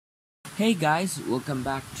Hey guys, welcome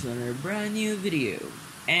back to another brand new video.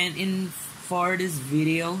 And for this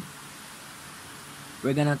video,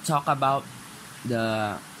 we're gonna talk about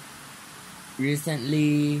the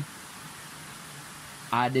recently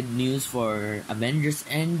added news for Avengers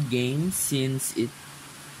Endgame, since it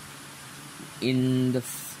in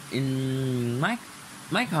my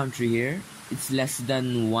country here, it's less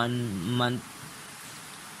than 1 month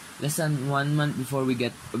before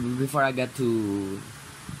I get to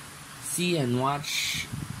see and watch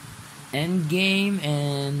Endgame,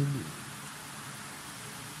 and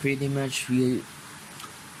pretty much we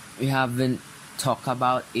haven't talked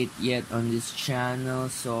about it yet on this channel,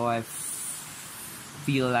 so I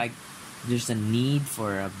feel like there's a need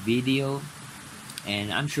for a video,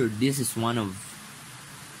 and I'm sure this is one of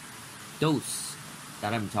those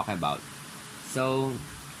that I'm talking about. So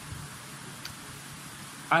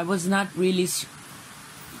I was not really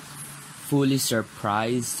fully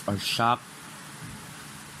surprised or shocked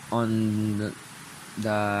on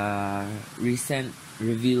the recent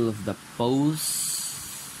reveal of the post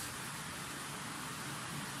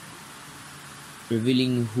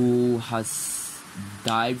revealing who has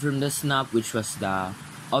died from the snap, which was the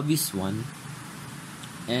obvious one,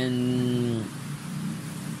 and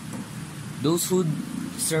those who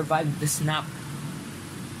survived the snap,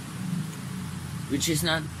 which is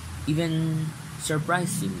not even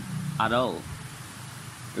surprising at all,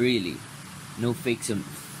 really. No fake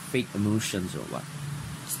emotions or what,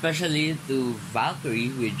 especially to Valkyrie,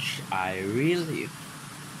 which I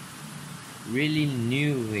really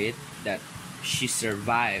knew it that she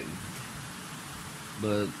survived,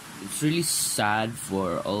 but it's really sad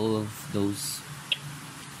for all of those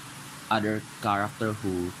other characters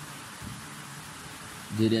who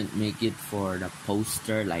didn't make it for the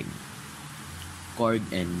poster, like Korg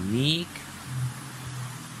and Meek.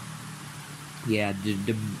 Yeah,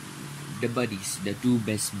 the buddies, the two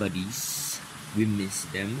best buddies, we miss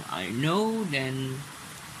them, I know. Then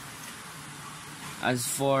as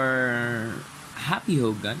for Happy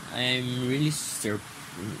Hogan, I'm really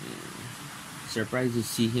surprised to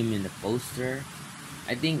see him in the poster.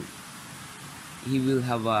 I think he will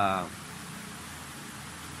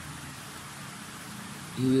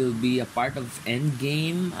be a part of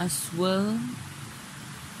Endgame as well,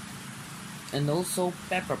 and also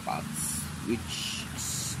Pepper Potts, which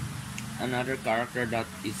is another character that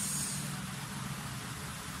is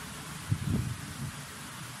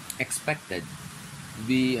expected to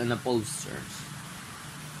be on the posters,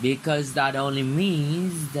 because that only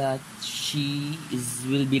means that she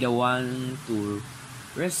will be the one to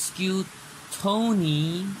rescue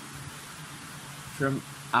Tony from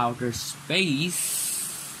outer space.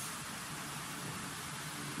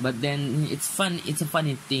 But then it's a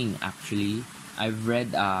funny thing, actually. I've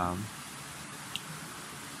read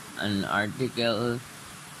an article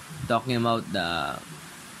talking about the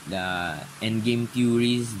Endgame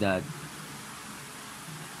theories, that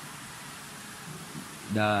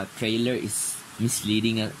the trailer is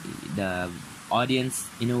misleading the audience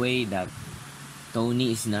in a way that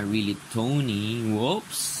Tony is not really Tony.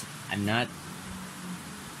 Whoops, I'm not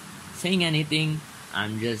saying anything,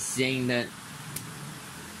 I'm just saying that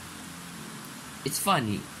it's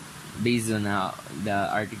funny, based on the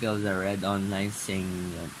articles I read online,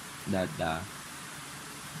 saying that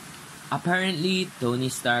apparently the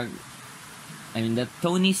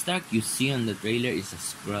Tony Stark you see on the trailer is a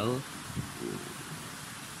Skrull,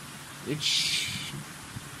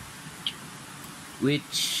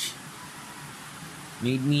 which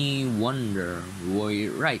made me wonder,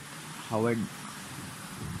 right, how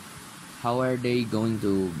are they going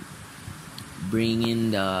to bring in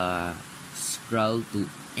the Skrull to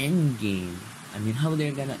Endgame? I mean, how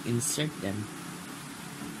they're gonna insert them?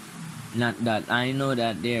 Not that I know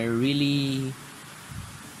that they're really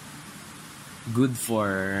good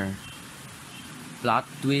for plot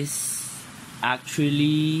twists,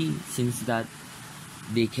 actually, since that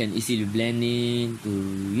they can easily blend in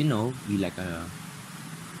to, be like a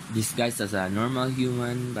disguised as a normal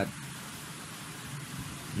human. But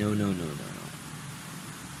no.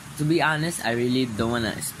 To be honest, I really don't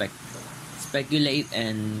wanna speculate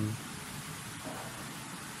and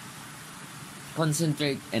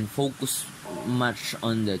concentrate and focus much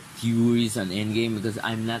on the theories on Endgame, because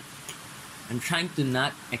I'm trying to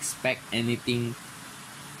not expect anything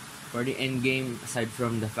for the Endgame aside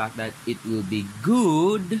from the fact that it will be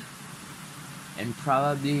good, and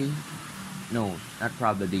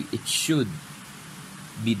it should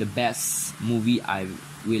be the best movie I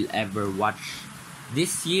will ever watch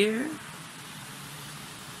this year,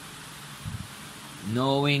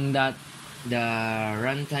 knowing that the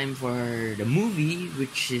runtime for the movie,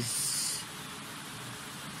 which is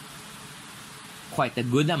quite a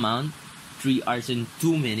good amount. 3 hours and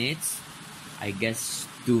 2 minutes. I guess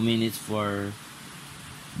 2 minutes for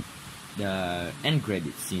the end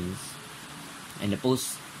credit scenes and the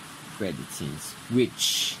post credit scenes,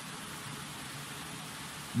 which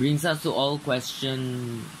brings us to all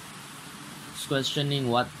questioning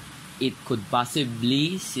what it could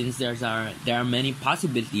possibly, since there are many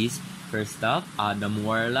possibilities. First up, Adam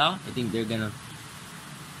Warlock. I think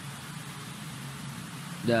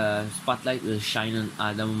the spotlight will shine on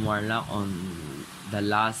Adam Warlock on the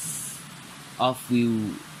last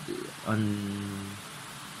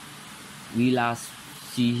we last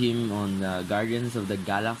see him on the Guardians of the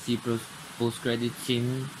Galaxy post-credit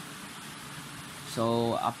scene.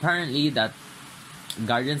 So apparently that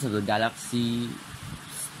Guardians of the Galaxy,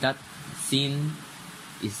 that scene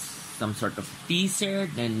is some sort of teaser.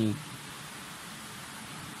 Then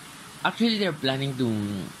actually they're planning to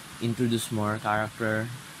introduce more character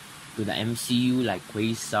to the MCU, like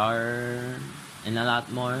Quasar and a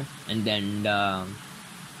lot more. And then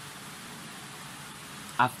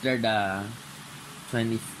after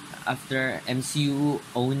MCU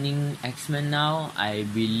owning X-Men now, I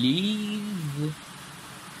believe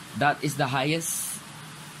that is the highest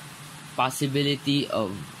possibility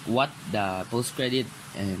of what the post-credit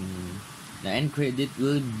and the end credit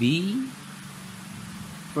will be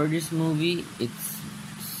for this movie.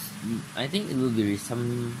 I think it will be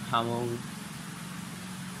somehow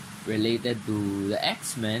related to the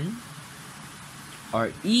X-Men,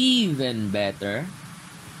 or even better,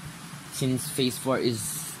 since Phase 4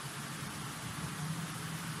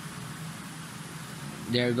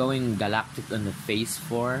 they're going galactic on the Phase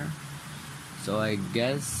 4, so I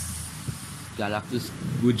guess Galactus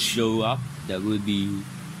would show up. That would be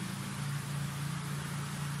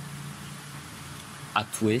a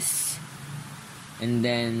twist. And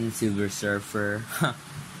then Silver Surfer.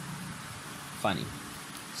 Funny.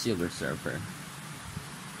 Silver Surfer.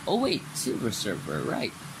 Oh wait, Silver Surfer,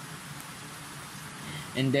 right.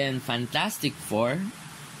 And then Fantastic Four,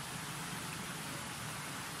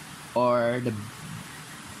 or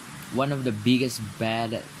one of the biggest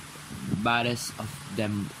baddest of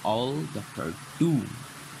them all, Doctor Doom,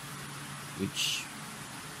 which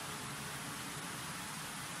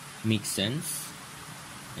makes sense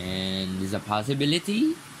and is a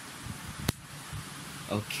possibility.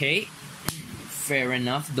 Okay, fair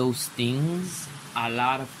enough. Those things, a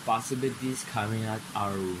lot of possibilities coming out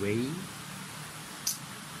our way.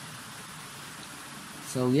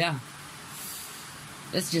 So yeah,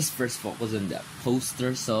 let's just first focus on the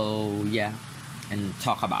poster. So yeah, and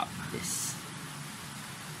talk about this.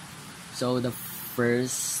 So the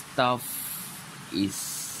first stuff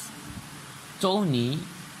is Tony.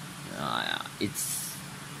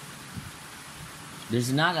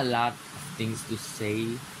 There's not a lot of things to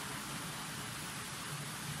say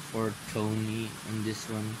for Tony on this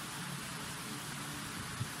one,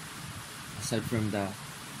 aside from the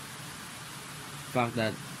fact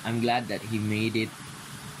that I'm glad that he made it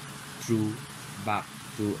through back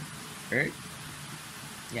to Earth.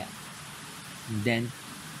 Yeah. And then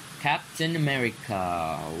Captain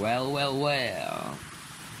America. Well.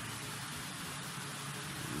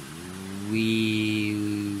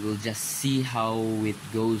 We will just see how it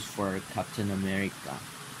goes for Captain America.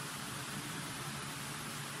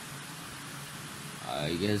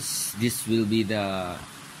 I guess this will be the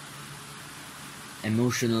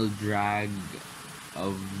emotional drag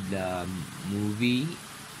of the movie.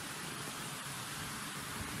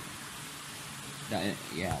 The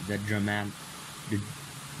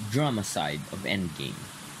drama side of Endgame.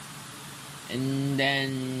 And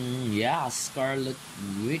then Scarlet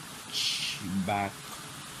Witch back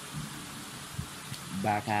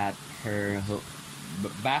at her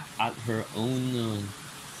own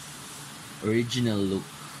original look.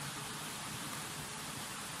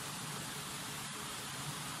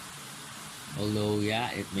 Although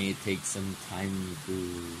it may take some time to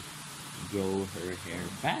grow her hair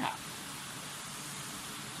back.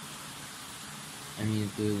 I mean,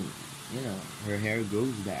 her hair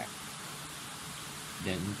grows back.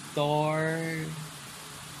 Then Thor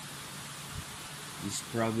is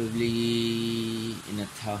probably in a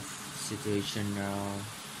tough situation now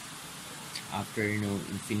after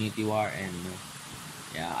Infinity War, and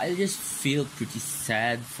I just feel pretty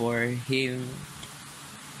sad for him,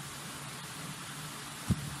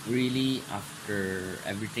 really, after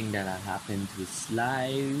everything that had happened to his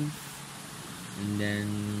life. And then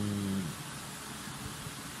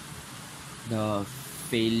the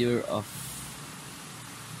failure of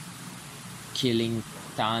killing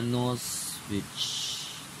Thanos, which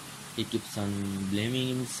he keeps on blaming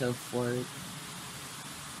himself for it.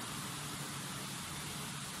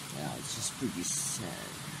 Yeah, it's just pretty sad.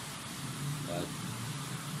 But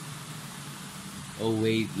oh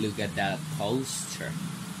wait, look at that poster.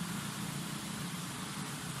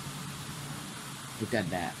 Look at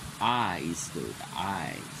that eyes, though. The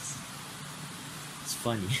eyes. It's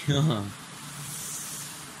funny.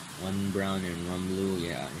 One brown and one blue.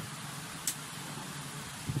 Yeah.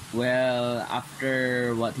 Well,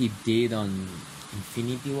 after what he did on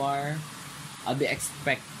Infinity War, I'll be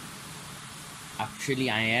expect.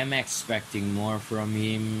 Actually, I am expecting more from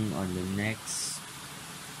him on the next,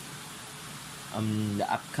 the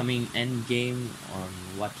upcoming Endgame, on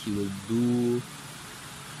what he will do.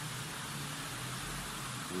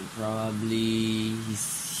 Probably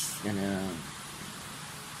he's gonna,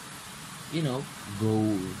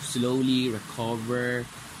 go slowly recover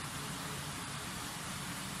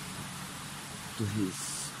to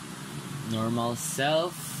his normal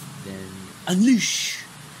self, then unleash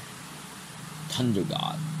Thunder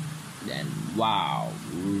God. Then wow,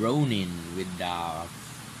 Ronin with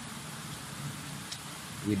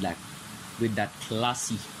that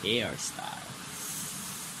classy hairstyle.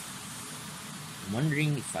 I'm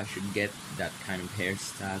wondering if I should get that kind of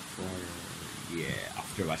hairstyle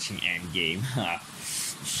after watching Endgame.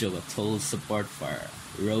 Show a total support for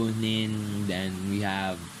Ronin. Then we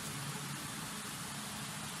have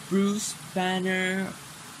Bruce Banner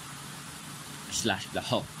 / the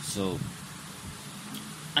Hulk. So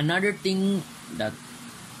another thing that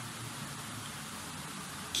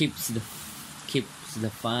keeps the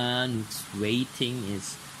fans waiting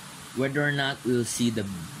is whether or not we'll see the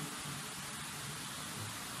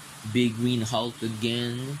big green Hulk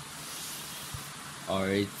again, or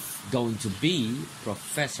it's going to be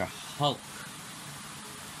Professor Hulk,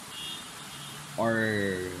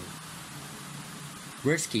 or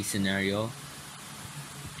worst case scenario,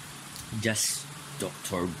 just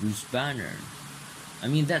Dr. Bruce Banner. I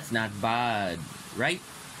mean, that's not bad, right?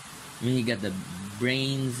 I mean, he got the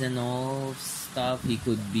brains and all stuff. He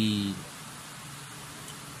could be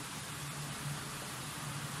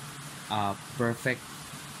a perfect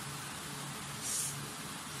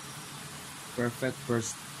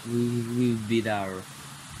person. We will be the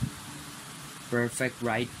perfect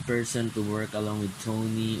right person to work along with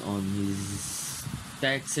Tony on his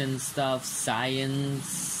techs and stuff,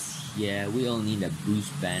 science. Yeah, we all need a Bruce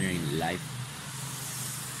Banner in life.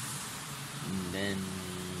 And then,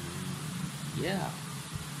 yeah,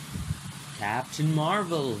 Captain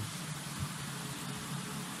Marvel.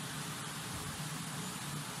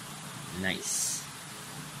 Nice.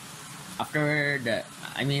 After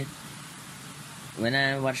when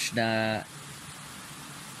I watched the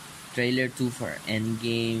trailer 2 for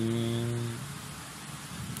Endgame,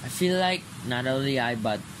 I feel like not only I,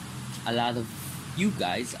 but a lot of you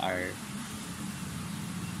guys are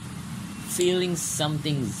feeling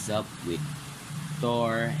something's up with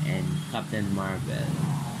Thor and Captain Marvel,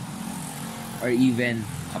 or even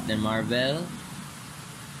Captain Marvel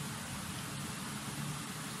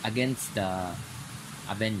against the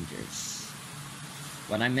Avengers.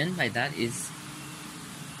 What I meant by that is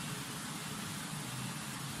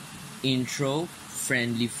intro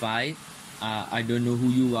friendly fight. I don't know who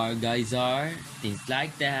you guys are, things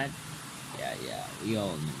like that. Yeah, we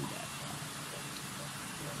all know that.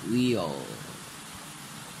 We all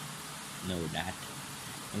know that.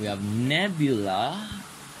 And we have Nebula.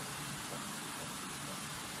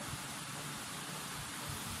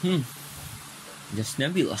 Just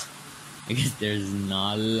Nebula. I guess there's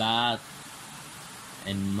not a lot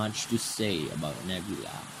and much to say about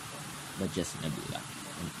Nebula, but just Nebula.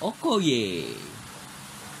 And Okoye.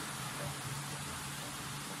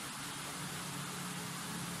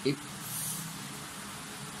 It's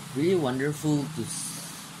really wonderful to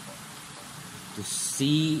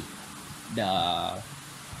see the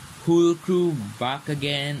whole crew back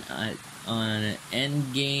again on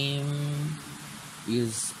Endgame,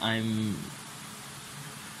 because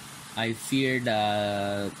I fear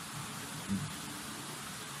that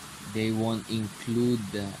they won't include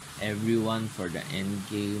everyone for the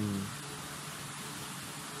Endgame.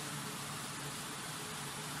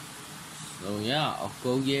 So yeah,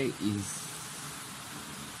 Okoye is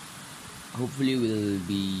hopefully will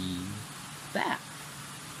be back.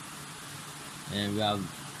 And we have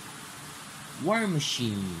War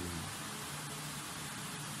Machine.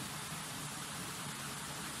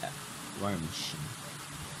 War Machine.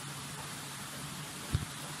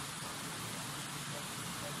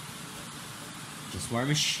 Just War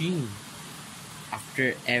Machine.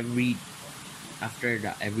 After every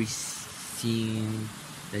scene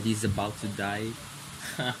that he's about to die,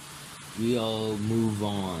 we all move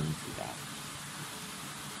on to that.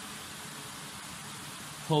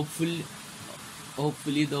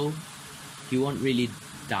 hopefully though, he won't really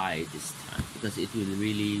die this time, because it will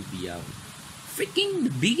really be a freaking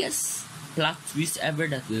the biggest plot twist ever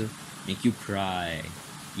that will make you cry.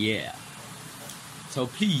 Yeah. So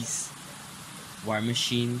please, War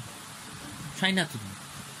Machine, try not to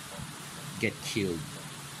get killed.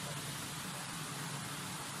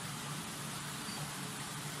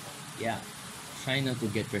 Yeah, try not to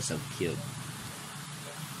get yourself killed.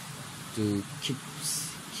 To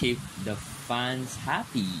keep the fans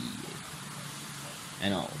happy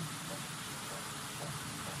and all.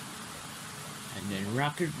 And then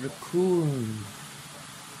Rocket Raccoon.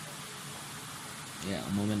 Yeah,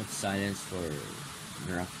 a moment of silence for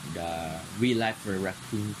the real life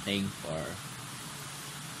raccoon playing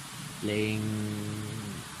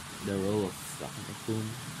the role of Rocket Raccoon.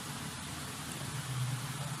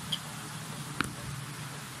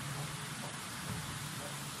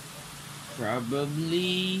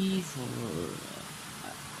 Probably for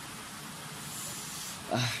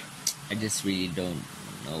I just really don't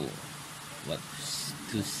know what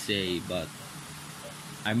to say, but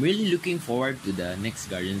I'm really looking forward to the next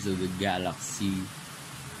Guardians of the Galaxy,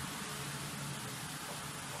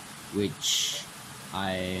 which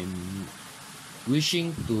I'm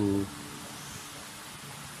wishing to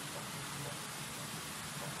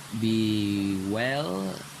be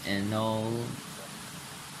well and all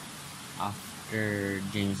after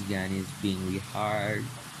James Gunn is being rehired,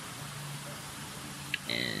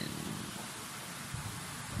 and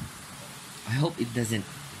I hope it doesn't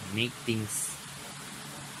make things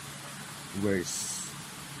worse.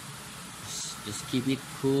 Just keep it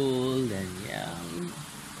cool, and yeah, you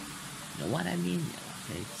know what I mean. Yeah,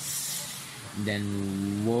 okay. Then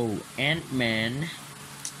whoa, Ant-Man,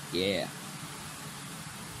 yeah.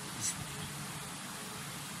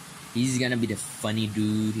 He's gonna be the funny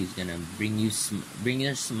dude. He's gonna bring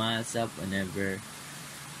your smiles up whenever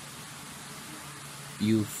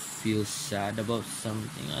you feel sad about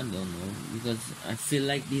something. I don't know, because I feel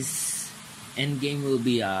like this Endgame will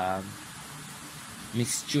be a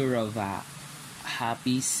mixture of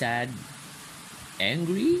happy, sad,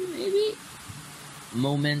 angry, maybe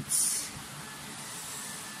moments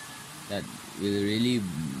that will really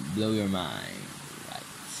blow your mind.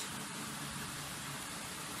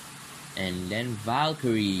 And then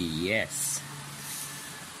Valkyrie, yes.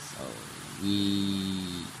 So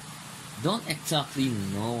we don't exactly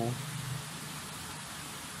know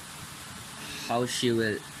how she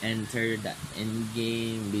will enter the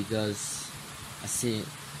Endgame, because same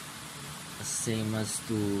as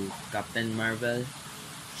to Captain Marvel,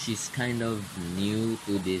 she's kind of new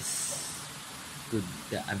to the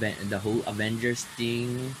whole Avengers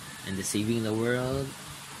thing and the saving the world.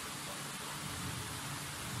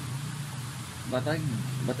 But I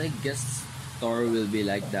guess Thor will be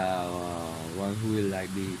like the one who will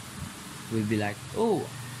be like, oh,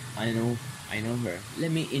 I know her.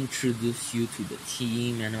 Let me introduce you to the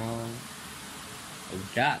team and all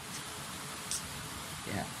of that.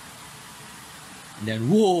 Yeah. And then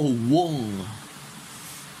whoa, Wong.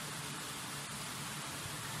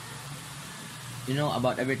 You know,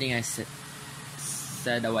 about everything I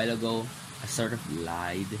said a while ago, I sort of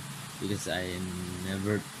lied, because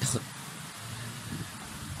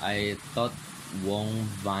I thought Wong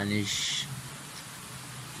vanished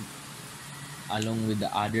along with the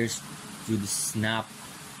others through the snap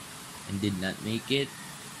and did not make it.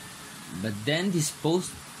 But then this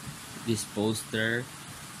poster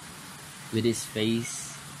with his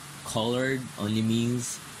face colored only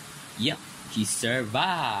means, yep, he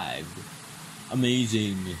survived.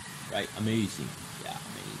 Amazing, right? Amazing. Yeah,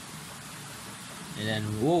 amazing. And then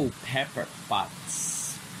whoa, Pepper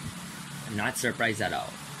Potts. I'm not surprised at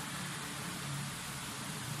all.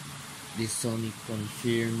 This Sony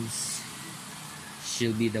confirms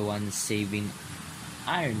she'll be the one saving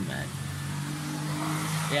Iron Man.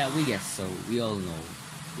 Yeah, we guess so. We all know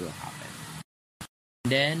it will happen.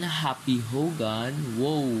 Then Happy Hogan.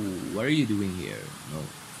 Whoa, what are you doing here? No,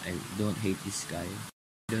 I don't hate this guy.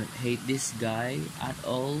 Don't hate this guy at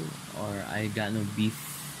all, or I got no beef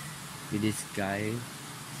with this guy.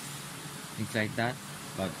 Things like that.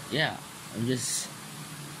 But yeah, I'm just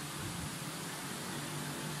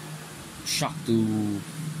shocked to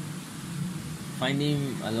find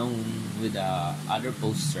him along with the other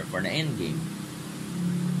poster for the Endgame.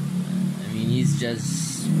 I mean, he's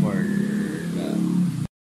just for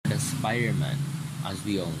the Spider-Man, as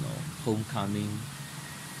we all know. Homecoming,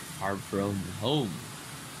 Far From Home.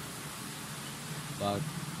 But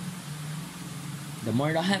the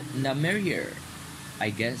more the merrier,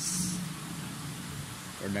 I guess,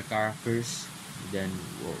 for the characters. Then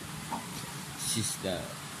whoa. this is the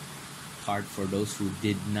part for those who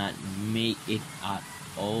did not make it at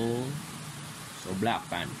all. So Black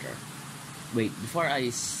Panther. Wait, before I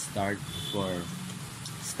start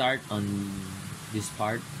on this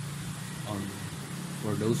part,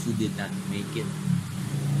 for those who did not make it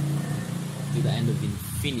to the end of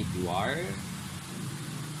Infinity War,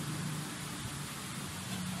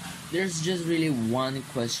 there's just really one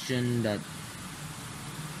question that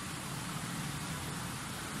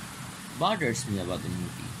bothers me about the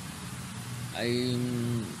movie.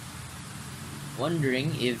 I'm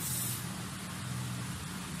wondering if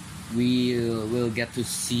we will get to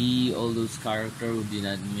see all those characters who did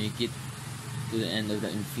not make it to the end of the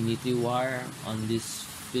Infinity War on this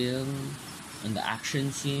film, on the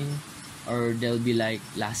action scene, or they'll be like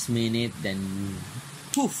last minute, then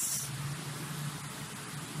poof,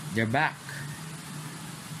 they're back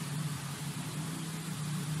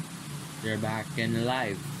and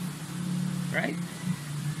alive, right?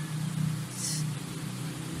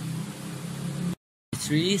 It's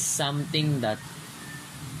really something that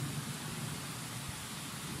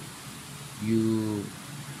you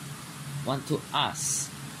want to ask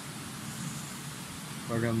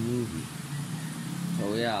for the movie.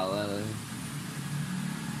 So yeah, well,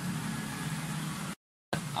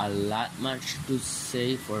 a lot much to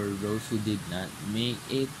say for those who did not make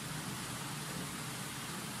it,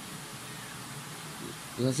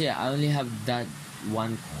 because yeah, I only have that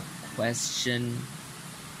one question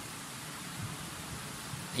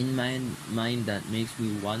in my mind that makes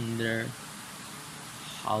me wonder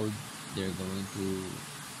how they're going to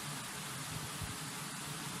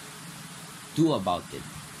do about it.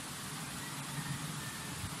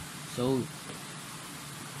 So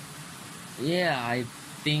yeah, I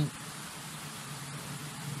think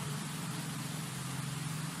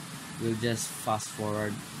we'll just fast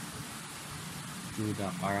forward to the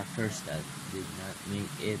characters that did not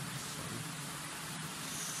make it.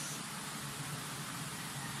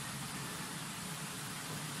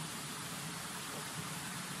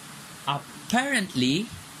 Apparently,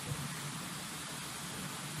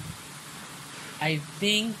 I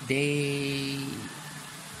think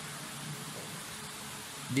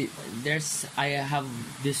I have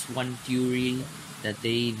this one theory that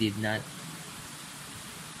they did not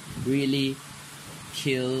really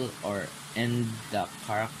kill or end the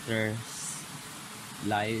character's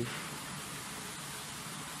life.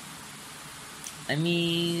 I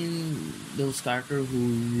mean, those characters who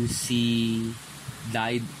you see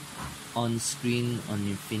died on screen on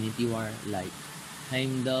Infinity War, like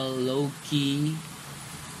Heimdall, Loki,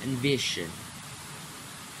 and Vision.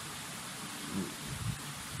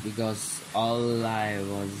 Because all I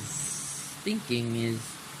was thinking is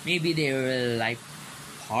maybe they were like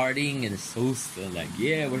partying and so still like,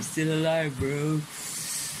 yeah, we're still alive, bro.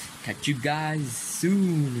 Catch you guys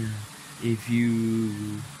soon if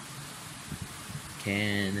you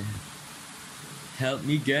can help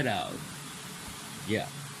me get out. Yeah,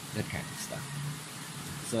 that kind of stuff.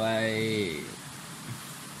 So I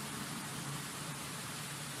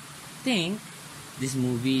think this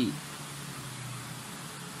movie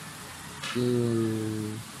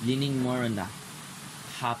leaning more on the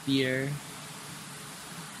happier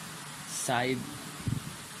side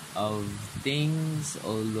of things,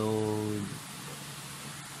 although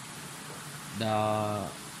the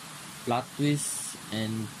plot twist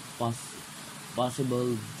and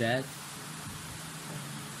possible death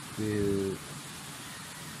will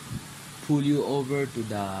pull you over to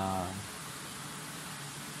the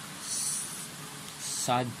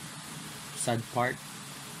sad part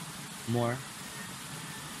more.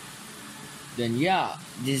 Then yeah,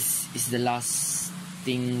 this is the last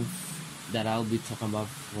thing that I'll be talking about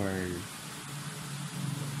for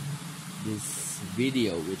this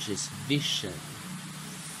video, which is Vision.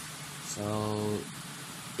 So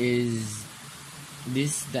is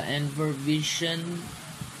this the end for Vision?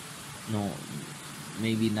 No,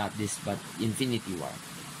 maybe not this, but Infinity War.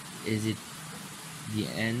 Is it the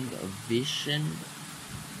end of Vision?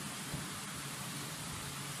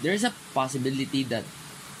 There's a possibility that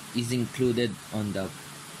is included on the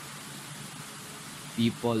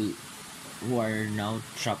people who are now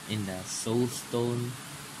trapped in the Soul Stone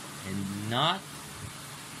and not.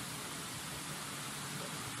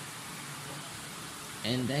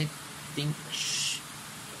 And I think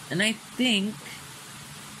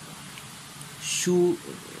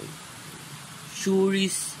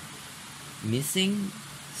Shuri's missing,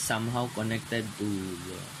 somehow connected to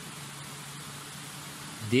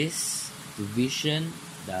this, to Vision,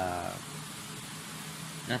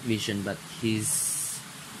 not Vision, but his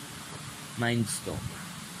Mind Stone.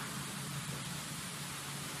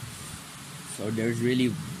 So there's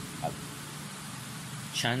really a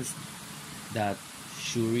chance that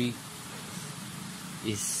Shuri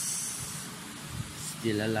is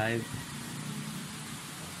still alive.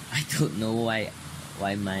 I don't know why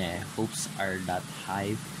my hopes are that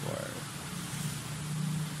high for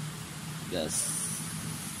the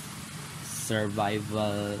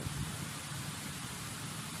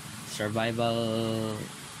survival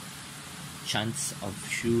chance of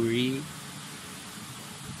Shuri,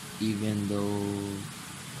 even though,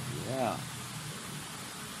 yeah,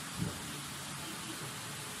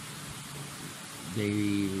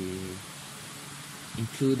 they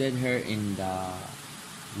included her in the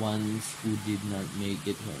ones who did not make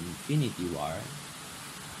it to Infinity War,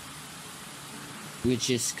 which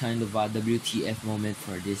is kind of a WTF moment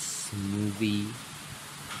for this movie.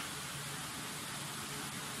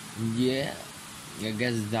 Yeah, I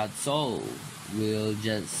guess that's all. We'll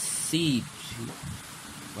just see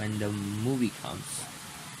when the movie comes.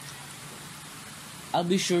 I'll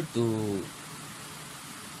be sure to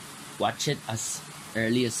watch it as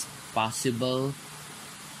early as possible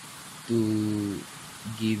to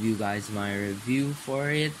give you guys my review for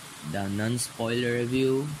it, the non-spoiler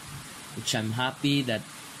review, which I'm happy that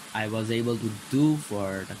I was able to do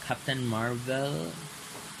for the Captain Marvel.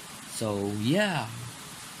 So yeah,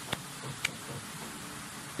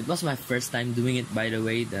 it was my first time doing it, by the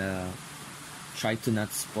way, the try to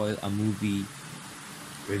not spoil a movie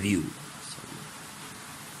review.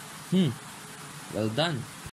 So, well done.